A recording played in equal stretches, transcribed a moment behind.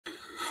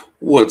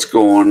What's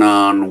going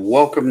on?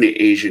 Welcome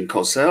to Asian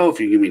Cosell. If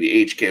you give me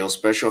the HKO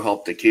special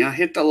help the king,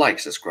 hit the like,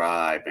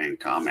 subscribe, and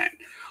comment.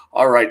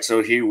 All right,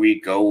 so here we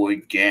go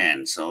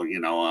again. So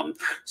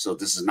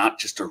this is not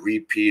just a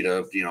repeat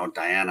of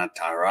Diana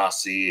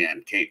Taurasi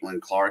and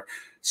Caitlin Clark.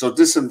 So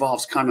this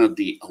involves kind of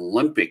the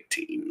Olympic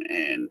team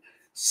and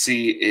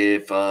see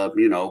if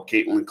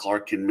Caitlin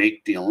Clark can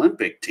make the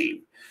Olympic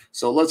team.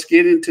 So let's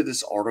get into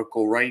this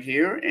article right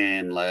here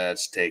and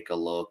let's take a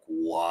look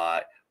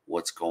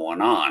what's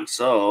going on.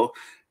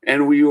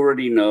 And we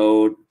already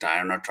know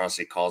Diana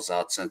Taurasi calls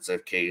out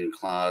sensitive Kagan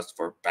clause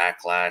for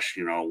backlash,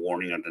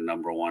 warning of the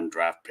number one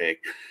draft pick.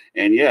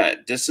 And yeah,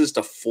 this is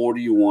the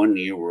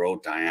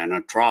 41-year-old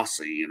Diana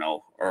Taurasi,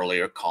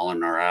 earlier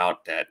calling her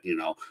out that,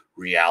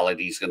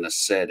 reality is going to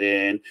set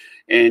in.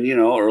 And,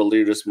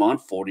 earlier this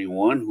month,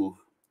 41,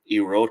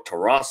 year-old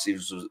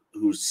Taurasi,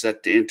 who's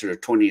set to enter the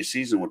 20th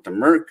season with the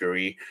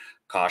Mercury,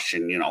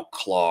 cautioned,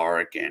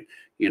 Clark and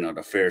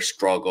the fair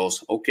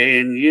struggles. Okay,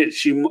 and yet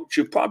she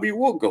probably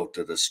will go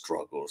to the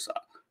struggles. I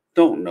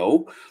don't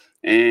know.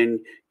 And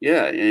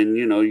yeah, and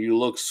you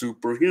look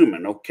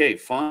superhuman. Okay,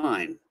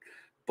 fine.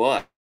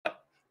 But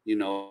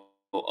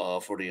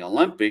for the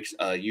Olympics,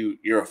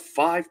 you're a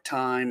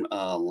five-time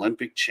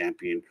Olympic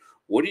champion.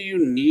 What do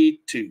you need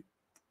to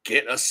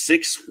get a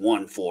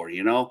 6-1 for?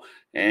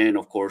 And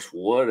of course,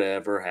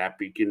 whatever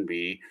happy can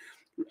be.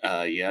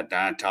 Yeah,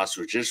 Diana Taurasi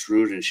was just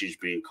rude and she's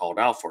being called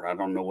out for it. I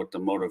don't know what the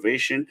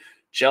motivation.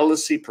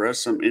 Jealousy, perhaps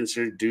some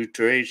insert due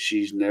to age.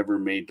 She's never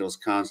made those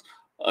kinds.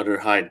 Other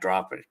high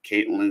drop it.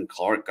 Caitlin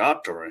Clark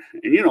got to her.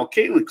 And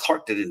Caitlin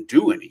Clark didn't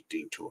do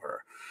anything to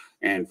her.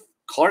 And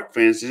Clark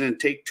fans didn't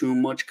take too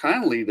much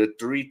kindly the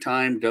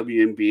three-time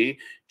WNBA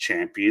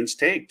champions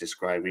take,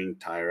 describing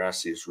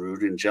Taurasi as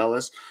rude and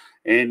jealous.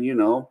 And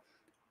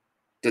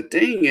the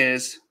thing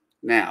is,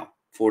 now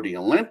for the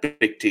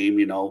Olympic team,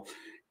 we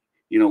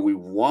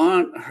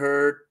want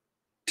her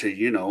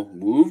to,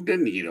 move the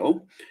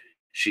needle.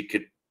 She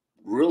could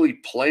really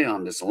play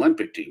on this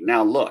Olympic team.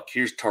 Now, look,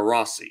 here's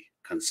Taurasi,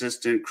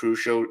 consistent,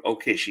 crucial.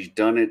 Okay, she's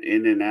done it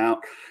in and out.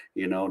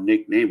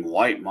 Nicknamed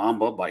White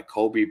Mamba by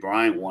Kobe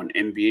Bryant, won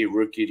NBA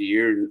Rookie of the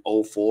Year in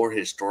 '04,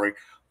 historic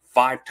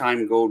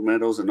five-time gold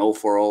medals in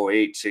 '04,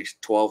 '08, 6,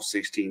 12,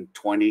 16,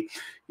 20.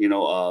 A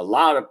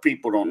lot of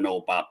people don't know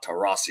about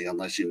Taurasi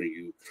unless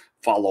you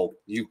follow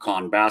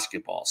UConn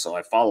basketball. So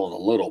I followed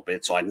a little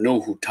bit, so I know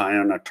who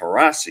Diana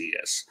Taurasi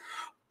is.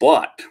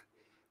 But,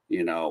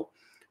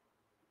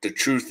 the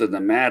truth of the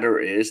matter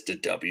is the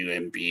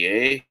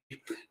WNBA,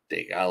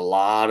 they got a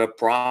lot of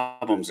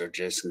problems. They're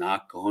just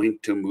not going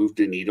to move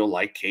the needle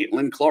like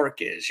Caitlin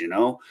Clark is,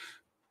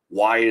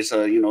 Why is,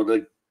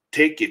 the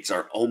tickets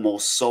are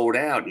almost sold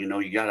out.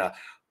 You got to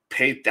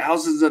pay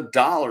thousands of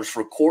dollars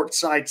for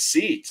courtside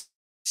seats.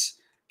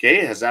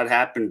 Okay, has that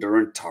happened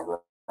during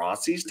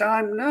Taurasi's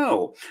time?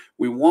 No.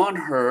 We want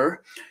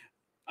her.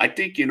 I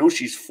think,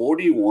 she's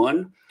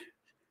 41.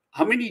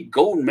 How many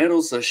gold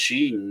medals does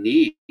she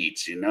need?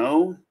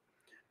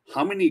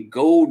 How many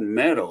gold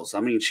medals? I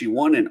mean, she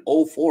won in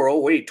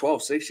 '04, '08,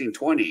 12, 16,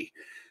 20.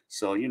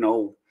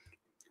 So,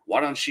 why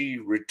don't she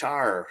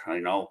retire?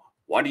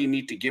 Why do you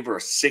need to give her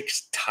a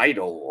sixth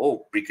title?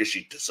 Oh, because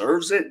she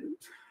deserves it?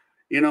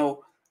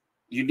 You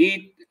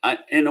need,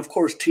 and of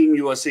course, Team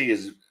USA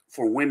is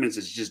for women's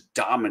is just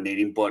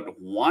dominating, but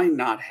why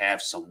not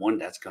have someone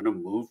that's going to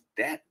move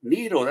that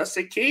needle? That's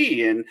the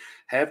key. And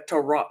have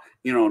Tara,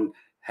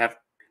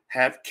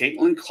 have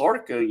Caitlin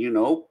Clark,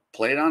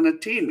 played on the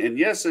team. And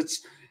yes,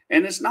 it's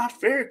not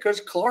fair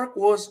because Clark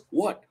was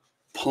what,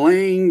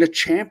 playing the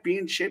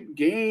championship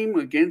game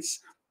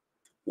against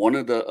one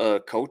of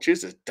the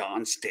coaches, is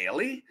Don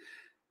Staley,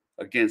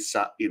 against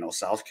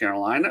South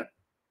Carolina.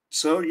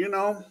 So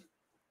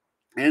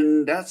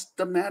and that's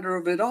the matter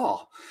of it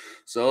all.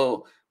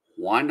 So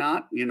why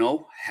not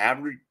have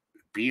her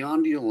be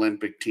on the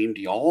Olympic team,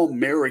 the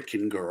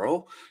All-American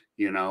girl,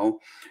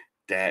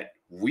 that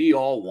we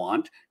all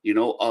want.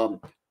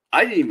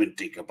 I didn't even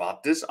think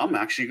about this. I'm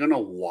actually gonna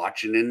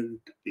watch an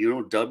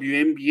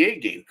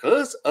WNBA game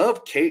because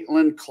of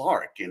Caitlin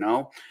Clark.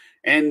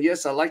 And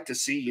yes, I like to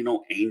see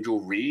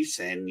Angel Reese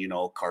and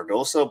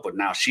Cardoso, but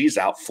now she's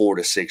out 4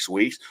 to 6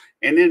 weeks,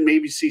 and then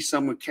maybe see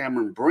some with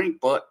Cameron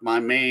Brink. But my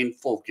main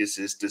focus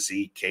is to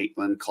see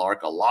Caitlin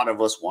Clark. A lot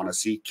of us want to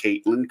see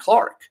Caitlin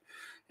Clark,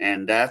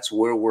 and that's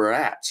where we're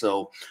at.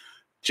 So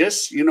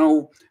just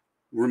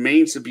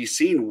remains to be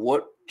seen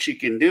what she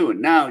can do.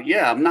 And now,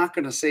 yeah, I'm not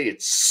going to say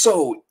it's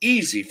so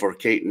easy for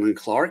Caitlin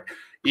Clark.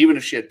 Even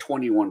if she had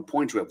 21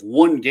 points, we have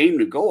one game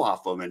to go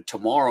off of. And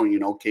tomorrow,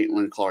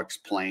 Caitlin Clark's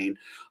playing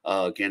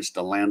against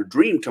Atlanta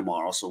Dream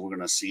tomorrow. So we're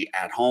going to see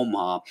at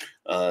home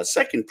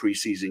second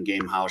preseason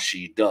game how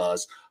she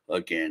does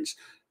against,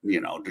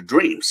 the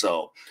Dream.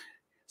 So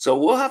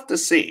we'll have to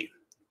see.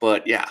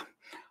 But yeah,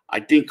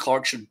 I think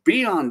Clark should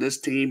be on this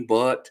team,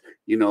 but,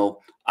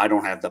 I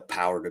don't have the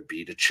power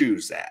to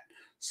choose that.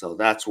 So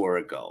that's where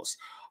it goes.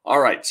 All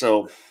right.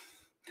 So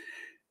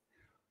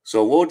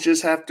we'll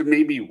just have to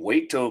maybe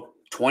wait till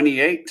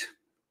 28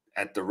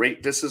 at the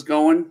rate this is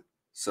going.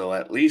 So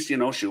at least,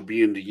 she'll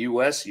be in the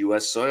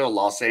US soil,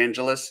 Los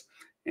Angeles.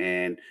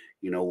 And,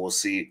 we'll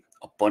see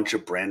a bunch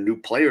of brand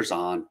new players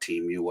on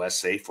Team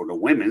USA for the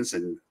women's.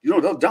 And,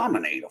 they'll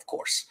dominate, of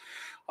course.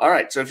 All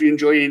right. So if you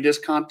enjoy any of this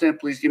content,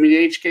 please give me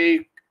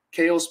the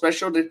HKKO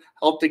special to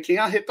help the king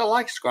out. Hit the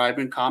like, subscribe,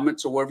 and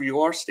comments. So wherever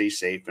you are, stay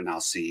safe. And I'll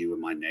see you in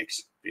my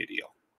next video.